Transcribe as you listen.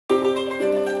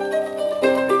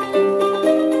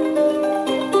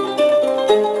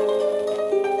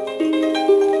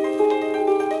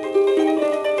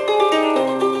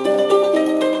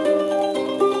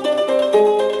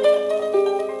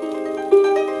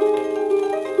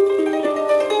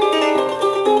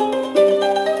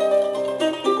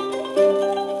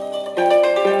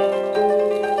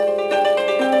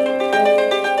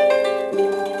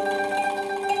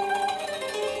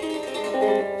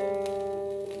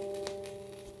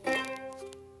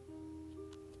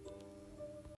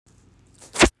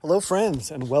Hello,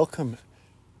 friends, and welcome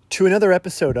to another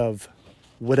episode of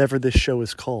whatever this show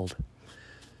is called.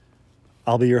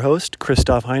 I'll be your host,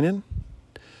 Christoph Heinen,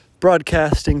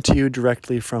 broadcasting to you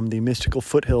directly from the mystical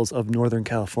foothills of Northern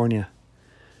California.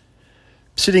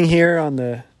 Sitting here on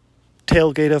the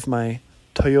tailgate of my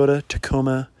Toyota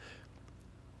Tacoma,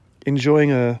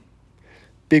 enjoying a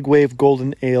big wave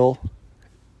golden ale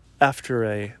after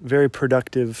a very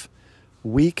productive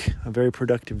week, a very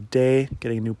productive day,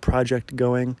 getting a new project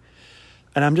going.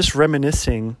 And I'm just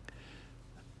reminiscing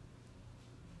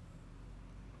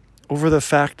over the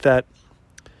fact that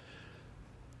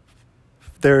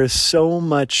there is so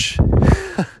much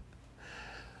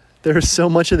there's so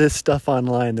much of this stuff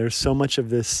online. There's so much of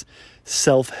this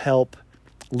self-help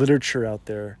literature out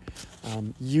there,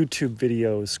 YouTube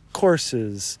videos,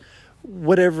 courses,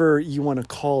 whatever you want to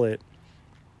call it.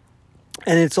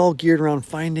 And it's all geared around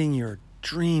finding your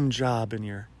dream job and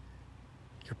your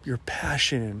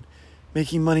passion and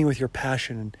making money with your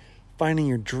passion and finding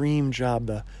your dream job,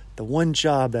 the one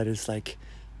job that is like,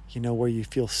 where you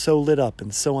feel so lit up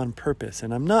and so on purpose.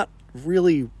 And I'm not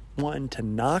really wanting to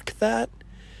knock that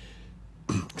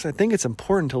because I think it's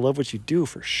important to love what you do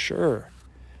for sure.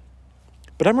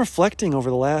 But I'm reflecting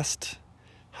over the last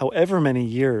however many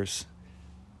years,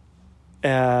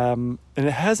 and it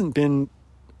hasn't been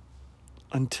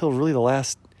until really the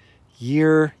last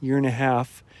year and a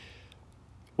half,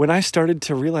 when I started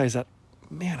to realize that,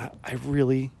 man, I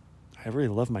really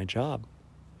love my job.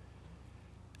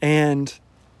 And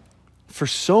for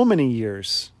so many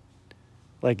years,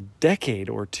 like decade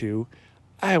or two,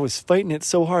 I was fighting it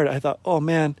so hard. I thought, oh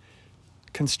man,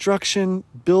 construction,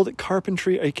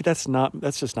 carpentry, that's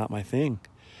just not my thing.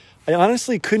 I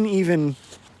honestly couldn't even,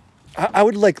 I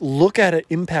would like look at an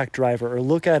impact driver or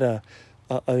look at a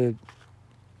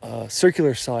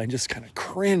circular saw and just kind of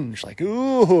cringe, like,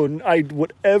 ooh, I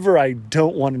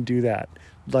don't want to do that.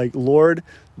 Like, Lord,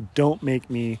 don't make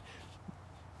me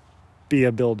be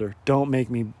a builder. Don't make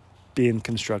me be in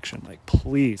construction. Like,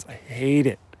 please, I hate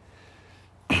it.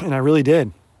 And I really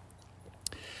did.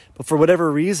 But for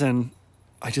whatever reason,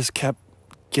 I just kept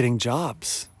getting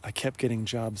jobs. I kept getting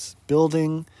jobs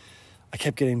building. I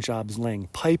kept getting jobs laying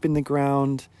pipe in the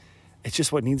ground. It's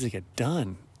just what needs to get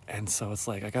done. And so it's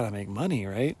like, I got to make money,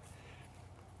 right?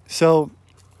 So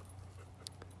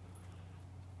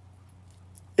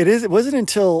it wasn't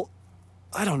until,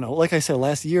 I don't know, like I said,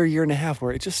 last year and a half,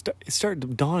 where it started to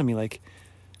dawn on me like,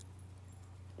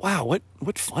 wow,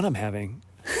 what fun I'm having.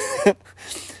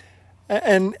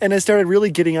 and I started really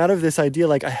getting out of this idea,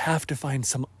 like, I have to find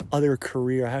some other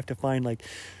career. I have to find, like,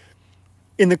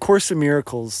 in the Course in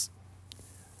Miracles,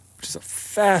 which is a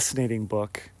fascinating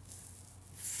book,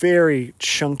 very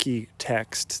chunky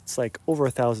text. It's like over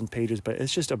 1,000 pages, but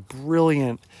it's just a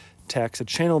brilliant text, a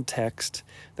channeled text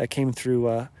that came through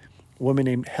a woman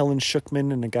named Helen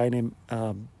Schuckman and a guy named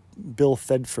Bill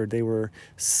Thedford. They were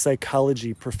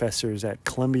psychology professors at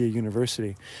Columbia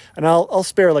University. And I'll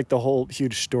spare like the whole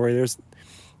huge story.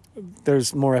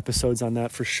 There's more episodes on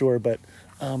that for sure, but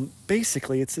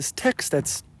basically it's this text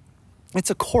it's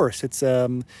a course. It's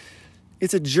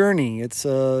a journey. It's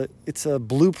a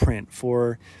blueprint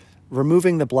for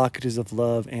removing the blockages of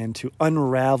love and to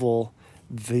unravel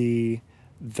the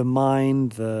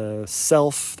mind, the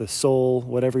self, the soul,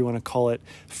 whatever you want to call it,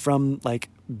 from like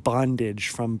bondage,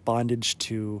 from bondage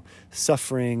to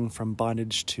suffering, from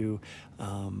bondage to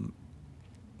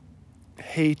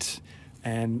hate,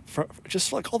 and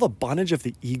just like all the bondage of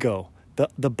the ego,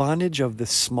 the bondage of the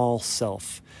small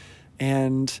self.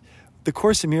 And the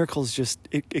Course in Miracles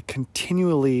it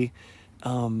continually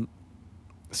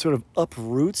sort of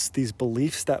uproots these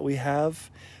beliefs that we have,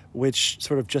 which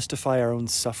sort of justify our own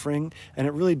suffering. And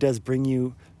it really does bring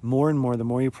you more and more, the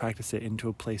more you practice it, into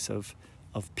a place of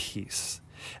peace.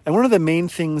 And one of the main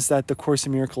things that the Course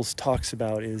in Miracles talks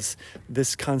about is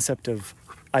this concept of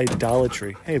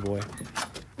idolatry. Hey, boy.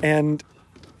 And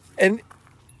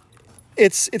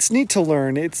it's neat to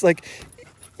learn. It's like,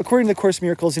 according to the Course in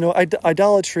Miracles,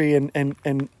 idolatry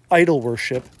and idol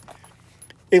worship,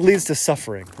 it leads to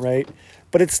suffering, right?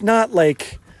 But it's not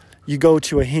like you go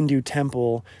to a Hindu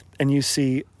temple and you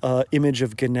see an image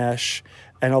of Ganesh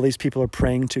and all these people are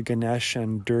praying to Ganesh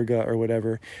and Durga or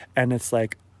whatever, and it's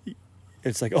like,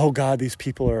 oh God, these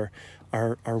people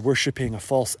are worshiping a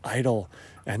false idol,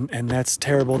 and that's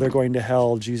terrible. They're going to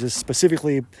hell. Jesus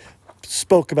specifically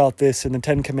spoke about this in the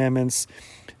Ten Commandments,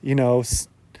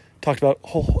 talked about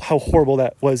how horrible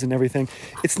that was and everything.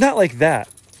 It's not like that.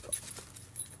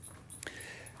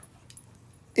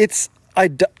 It's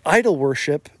idol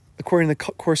worship, according to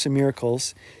the Course in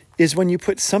Miracles, is when you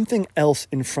put something else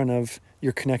in front of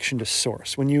your connection to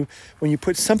source. When you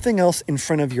put something else in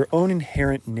front of your own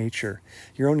inherent nature,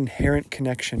 your own inherent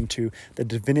connection to the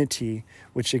divinity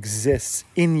which exists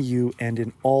in you and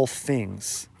in all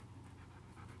things.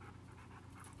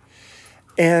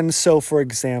 And so, for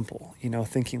example,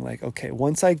 thinking like, okay,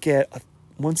 once I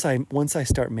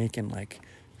start making like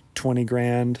 20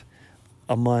 grand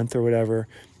a month or whatever,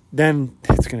 then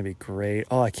it's going to be great.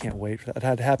 Oh, I can't wait for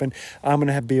that to happen. I'm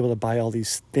going to be able to buy all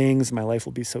these things. My life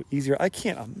will be so easier. I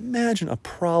can't imagine a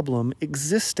problem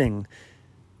existing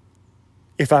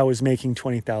if I was making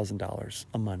 $20,000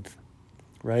 a month,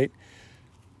 right?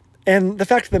 And the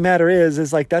fact of the matter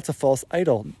is like, that's a false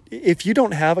idol. If you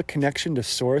don't have a connection to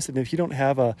source, and if you don't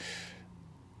have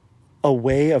a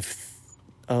way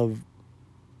of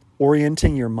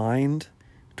orienting your mind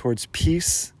towards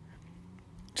peace,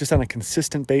 just on a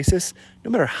consistent basis, no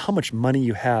matter how much money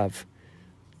you have,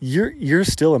 you're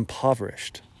still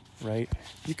impoverished, right?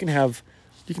 You can have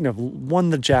won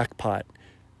the jackpot,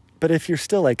 but if you're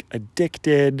still like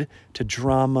addicted to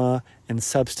drama and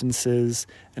substances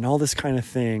and all this kind of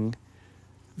thing,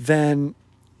 then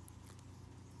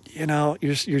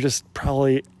you're just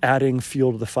probably adding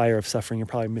fuel to the fire of suffering. You're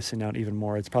probably missing out even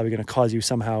more. It's probably going to cause you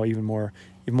somehow even more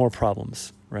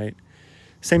problems, right?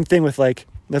 Same thing with like,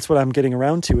 that's what I'm getting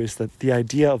around to, is that the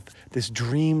idea of this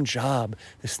dream job,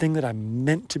 this thing that I'm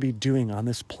meant to be doing on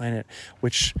this planet,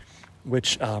 which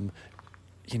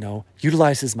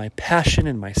utilizes my passion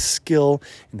and my skill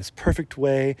in this perfect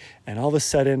way. And all of a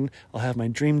sudden I'll have my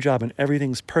dream job and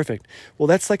everything's perfect. Well,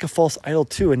 that's like a false idol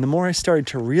too. And the more I started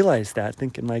to realize that,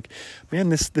 thinking like, man,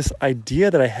 this idea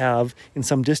that I have in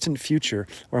some distant future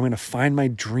where I'm going to find my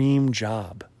dream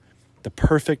job, the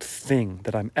perfect thing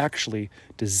that I'm actually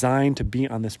designed to be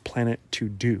on this planet to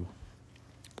do.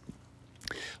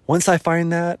 Once I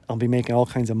find that, I'll be making all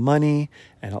kinds of money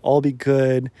and I'll all be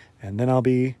good, and then I'll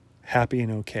be happy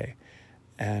and okay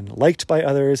and liked by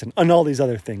others and all these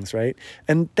other things, right?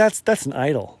 And that's an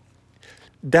idol.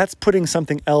 That's putting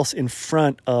something else in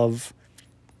front of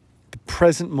the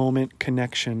present moment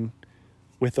connection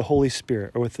with the Holy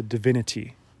Spirit or with the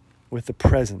divinity, with the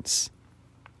presence.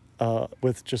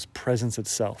 With just presence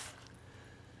itself.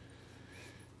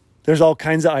 There's all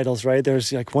kinds of idols, right?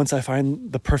 There's like, once I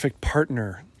find the perfect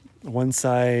partner, once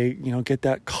I, get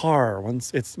that car,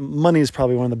 money is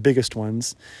probably one of the biggest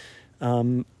ones.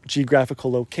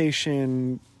 Geographical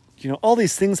location, all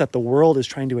these things that the world is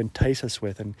trying to entice us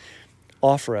with and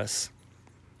offer us.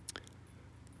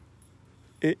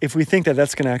 If we think that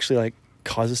that's going to actually like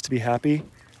cause us to be happy,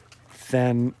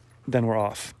 then we're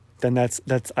off. Then that's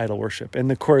idol worship. And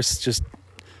the Course just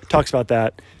talks about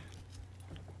that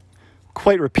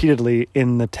quite repeatedly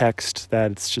in the text,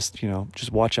 that it's just,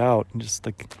 just watch out and just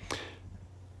like,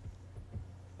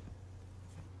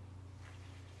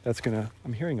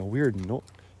 I'm hearing a weird noise.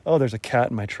 Oh, there's a cat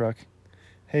in my truck.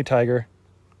 Hey, Tiger.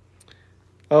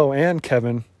 Oh, and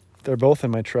Kevin. They're both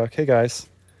in my truck. Hey, guys.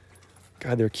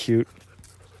 God, they're cute.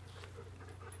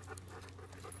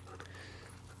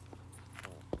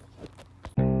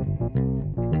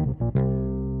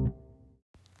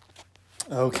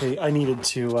 Okay, I needed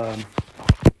to, I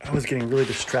was getting really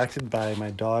distracted by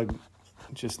my dog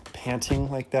just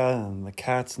panting like that, and the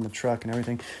cats in the truck and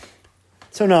everything.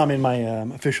 So now I'm in my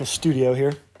official studio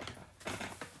here.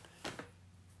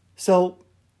 So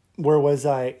where was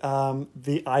I?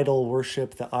 The idol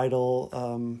worship, the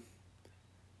idol,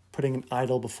 putting an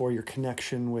idol before your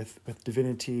connection with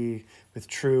divinity, with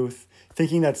truth,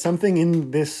 thinking that something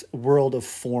in this world of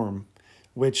form,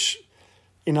 which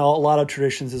a lot of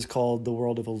traditions is called the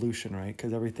world of illusion, right?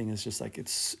 Because everything is just like,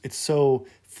 it's so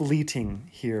fleeting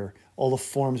here. All the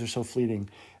forms are so fleeting.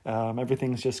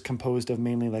 Everything's just composed of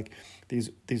mainly like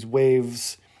these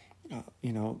waves,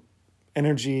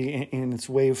 energy in its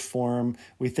wave form.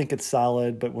 We think it's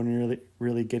solid, but when you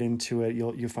really get into it,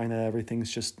 you'll find that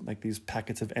everything's just like these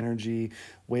packets of energy,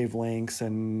 wavelengths,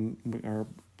 and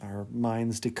our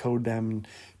minds decode them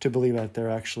to believe that they're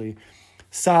actually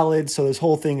solid. So this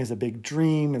whole thing is a big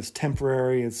dream. It's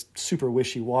temporary. It's super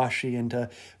wishy-washy. And to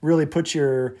really put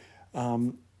your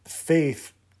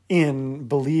faith in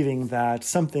believing that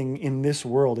something in this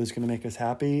world is going to make us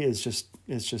happy is just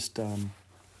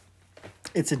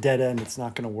it's a dead end. It's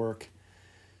not going to work.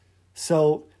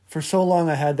 So for so long,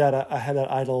 I had that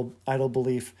idle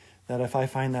belief that if I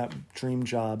find that dream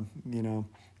job,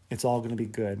 it's all going to be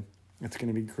good. It's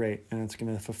going to be great, and it's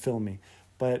going to fulfill me.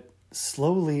 But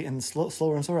slowly and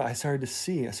slower and slower, I started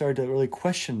to really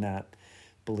question that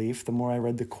belief. The more I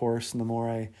read the Course, and the more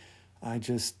I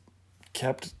just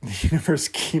kept, the universe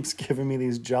keeps giving me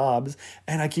these jobs,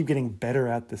 and I keep getting better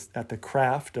at the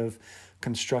craft of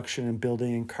construction and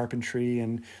building and carpentry,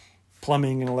 and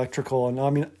plumbing and electrical, and I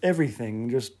mean everything,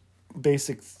 just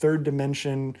basic third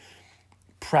dimension,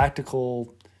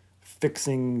 practical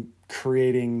fixing,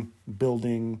 creating,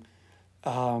 building.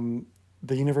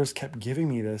 The universe kept giving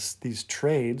me these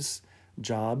trades,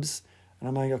 jobs, and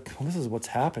I'm like, okay, well, this is what's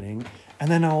happening. And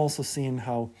then I'm also seeing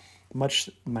how much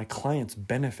my clients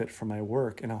benefit from my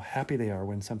work and how happy they are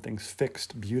when something's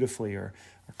fixed beautifully or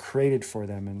created for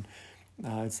them. And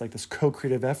it's like this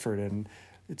co-creative effort, and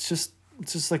it's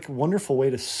just like a wonderful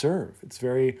way to serve. It's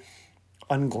very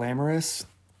unglamorous,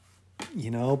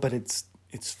 but it's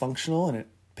functional, and it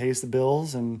pays the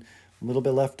bills, and a little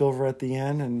bit left over at the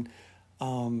end.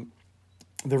 And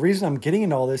the reason I'm getting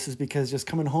into all this is because just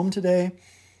coming home today,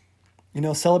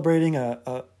 celebrating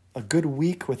a good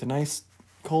week with a nice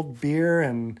cold beer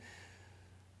and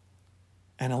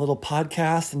a little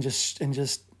podcast, and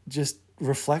just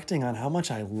reflecting on how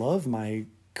much I love my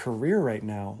career right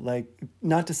now. Like,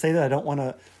 not to say that I don't want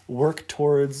to work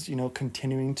towards,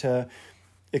 continuing to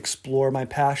explore my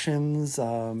passions,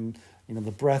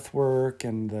 the breath work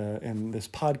and this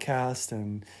podcast,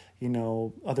 and,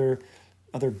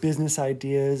 other business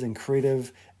ideas and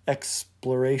creative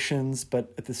explorations.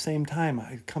 But at the same time,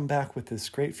 I come back with this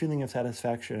great feeling of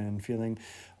satisfaction and feeling,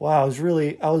 wow, I was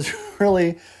really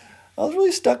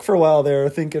stuck for a while there,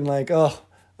 thinking like, oh,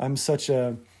 I'm such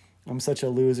a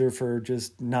loser for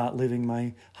just not living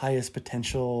my highest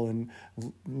potential and,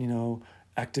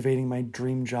 activating my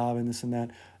dream job and this and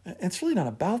that. It's really not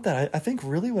about that. I think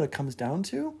really what it comes down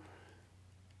to,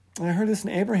 and I heard this in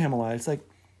Abraham a lot, it's like,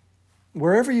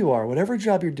 wherever you are, whatever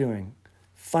job you're doing,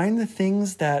 find the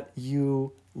things that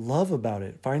you love about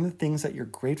it. Find the things that you're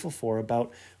grateful for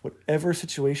about whatever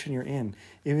situation you're in.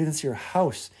 Even if it's your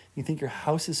house, you think your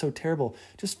house is so terrible,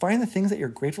 just find the things that you're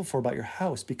grateful for about your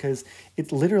house, because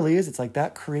it literally is. It's like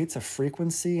that creates a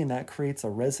frequency, and that creates a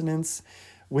resonance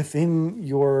within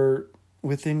your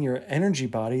energy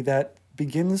body that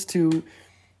begins to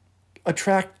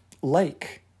attract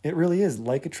like. It really is.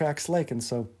 Like attracts like. And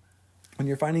so when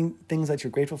you're finding things that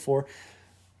you're grateful for,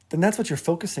 then that's what you're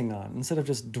focusing on, instead of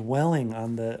just dwelling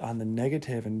on the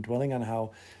negative and dwelling on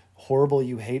how horrible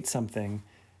you hate something.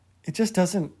 It just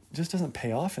doesn't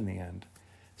pay off in the end.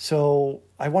 So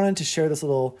I wanted to share this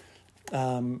little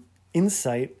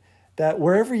insight that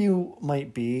wherever you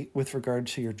might be with regard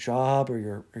to your job or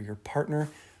your partner,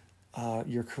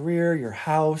 your career, your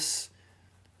house,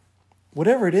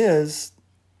 whatever it is,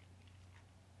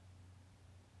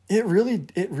 it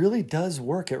really does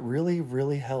work. It really,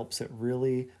 really helps. It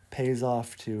really pays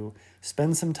off to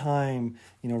spend some time,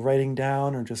 writing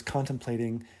down or just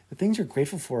contemplating the things you're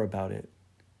grateful for about it.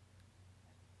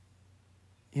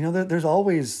 There's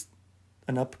always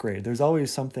an upgrade. There's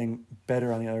always something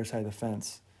better on the other side of the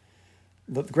fence.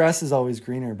 The grass is always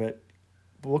greener, but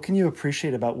what can you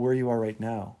appreciate about where you are right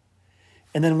now?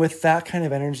 And then with that kind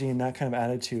of energy and that kind of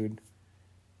attitude,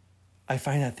 I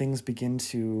find that things begin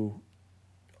to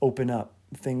open up,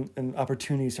 and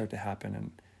opportunities start to happen.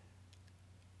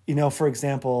 And, for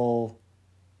example,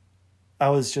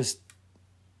 I just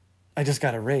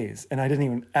got a raise, and I didn't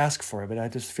even ask for it, but I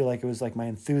just feel like it was like my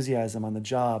enthusiasm on the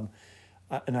job.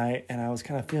 And I was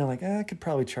kind of feeling like, I could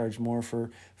probably charge more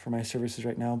for my services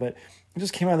right now, but it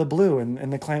just came out of the blue.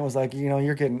 And the client was like,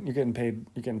 you're getting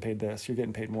paid this, you're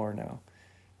getting paid more now.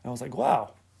 And I was like,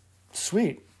 wow,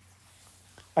 sweet.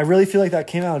 I really feel like that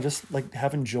came out of just like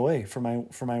having joy for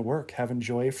my work, having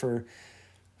joy for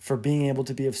being able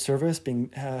to be of service,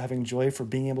 having joy for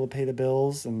being able to pay the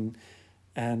bills and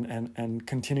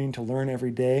continuing to learn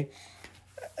every day.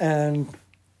 And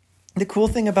the cool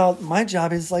thing about my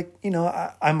job is like,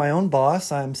 I'm my own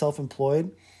boss. I'm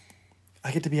self-employed.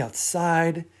 I get to be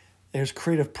outside. There's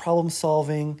creative problem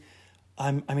solving.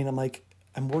 I'm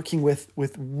working with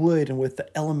wood and with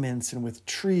the elements and with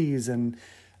trees and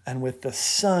with the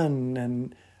sun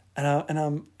and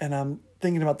I'm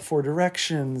thinking about the four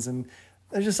directions, and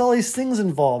there's just all these things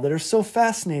involved that are so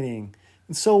fascinating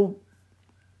and so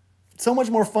much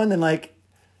more fun than like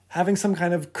having some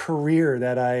kind of career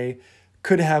that I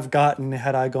could have gotten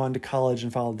had I gone to college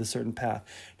and followed a certain path.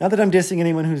 Not that I'm dissing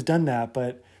anyone who's done that,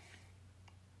 but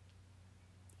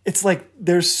it's like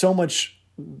there's so much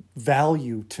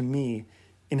value to me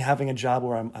in having a job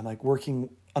where I'm like working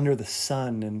under the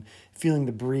sun and feeling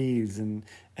the breeze and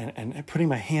putting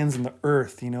my hands in the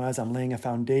earth, as I'm laying a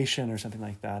foundation or something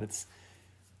like that.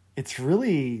 It's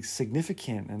really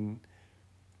significant and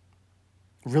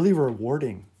really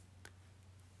rewarding.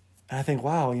 And I think,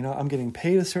 wow, I'm getting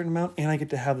paid a certain amount and I get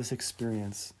to have this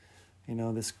experience,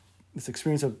 this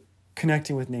experience of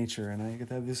connecting with nature, and I get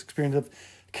to have this experience of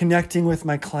connecting with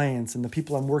my clients and the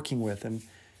people I'm working with. And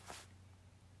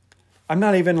I'm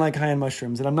not even like high on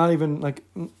mushrooms, and I'm not even like,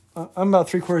 I'm about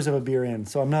 3/4 of a beer in,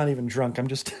 so I'm not even drunk. I'm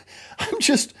just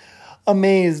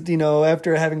amazed,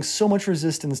 after having so much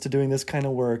resistance to doing this kind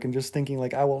of work and just thinking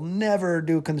like, I will never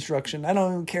do construction. I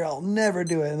don't even care. I'll never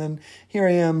do it. And then here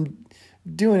I am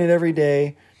doing it every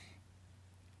day.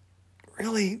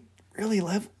 Really, really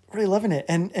loving it.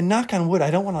 And knock on wood,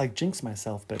 I don't want to like jinx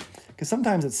myself, but because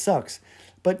sometimes it sucks,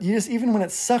 but even when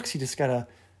it sucks, you just gotta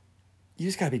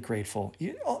be grateful.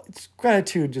 It's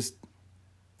gratitude just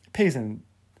pays in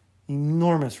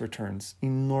enormous returns,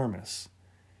 enormous.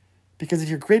 Because if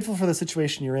you're grateful for the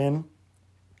situation you're in,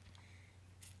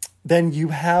 then you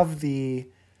have the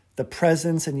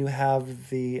presence and you have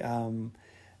the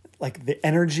the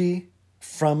energy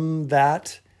from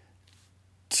that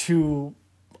to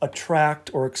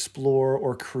attract or explore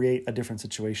or create a different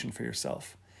situation for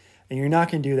yourself. And you're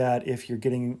not going to do that if you're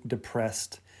getting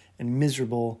depressed and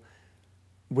miserable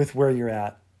with where you're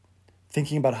at,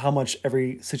 thinking about how much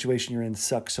every situation you're in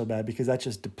sucks so bad, because that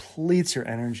just depletes your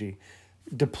energy,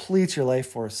 depletes your life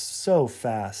force so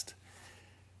fast.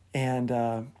 And,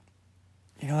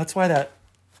 that's why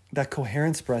that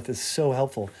coherence breath is so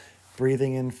helpful.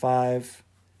 Breathing in 5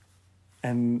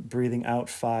 and breathing out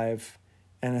 5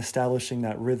 and establishing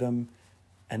that rhythm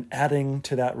and adding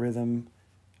to that rhythm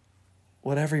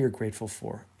whatever you're grateful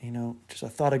for, just a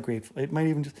thought of grateful. It might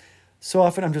even so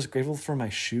often I'm just grateful for my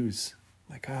shoes.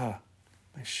 Like,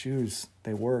 my shoes,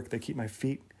 they work. They keep my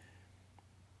feet,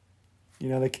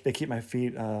 they keep my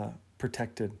feet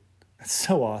protected. That's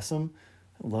so awesome.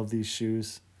 I love these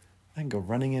shoes. I can go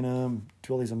running in them,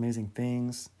 do all these amazing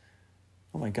things.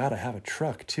 Oh my God, I have a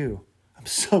truck too. I'm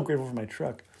so grateful for my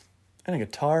truck. And a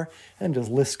guitar, and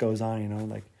just list goes on,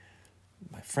 like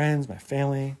my friends, my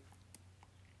family.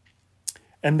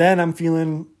 And then I'm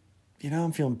feeling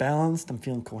balanced, I'm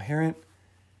feeling coherent.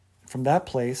 From that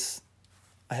place,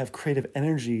 I have creative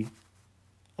energy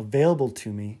available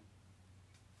to me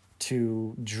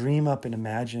to dream up and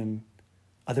imagine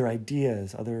other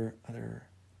ideas, other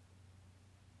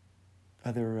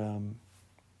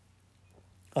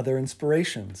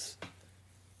inspirations,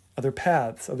 other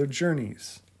paths, other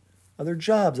journeys, other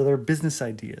jobs, other business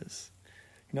ideas,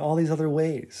 all these other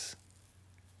ways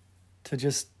to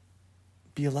just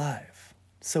be alive.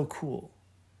 So cool.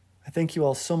 I thank you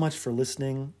all so much for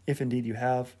listening, if indeed you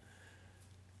have.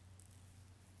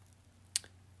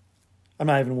 I'm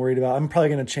not even worried about it. I'm probably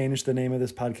going to change the name of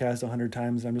this podcast 100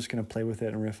 times. I'm just going to play with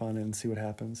it and riff on it and see what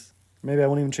happens. Maybe I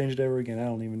won't even change it ever again. I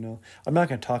don't even know. I'm not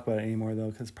going to talk about it anymore, though,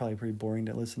 because it's probably pretty boring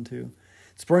to listen to.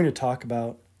 It's boring to talk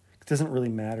about. It doesn't really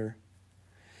matter.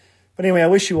 But anyway, I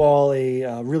wish you all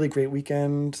a really great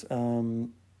weekend.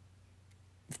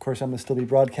 Of course, I'm going to still be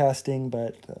broadcasting,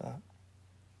 but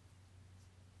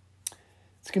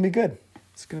it's going to be good.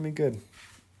 It's going to be good.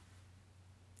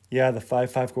 Yeah, the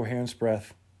 5-5 coherence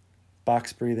breath.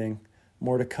 Box breathing.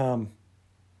 More to come.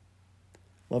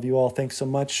 Love you all. Thanks so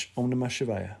much. Om Namah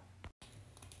Shivaya.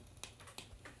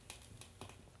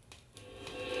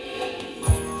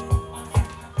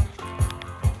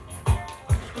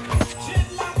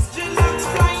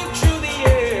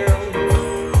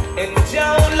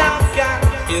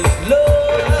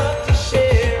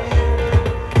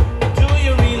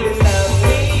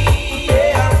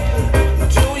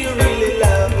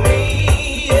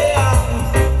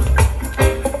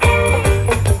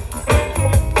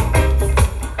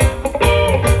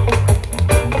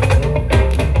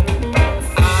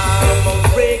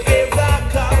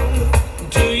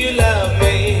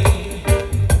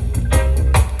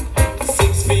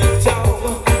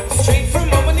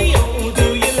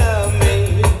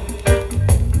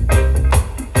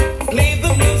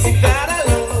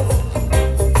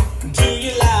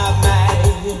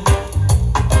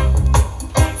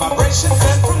 Vibration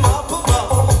sent from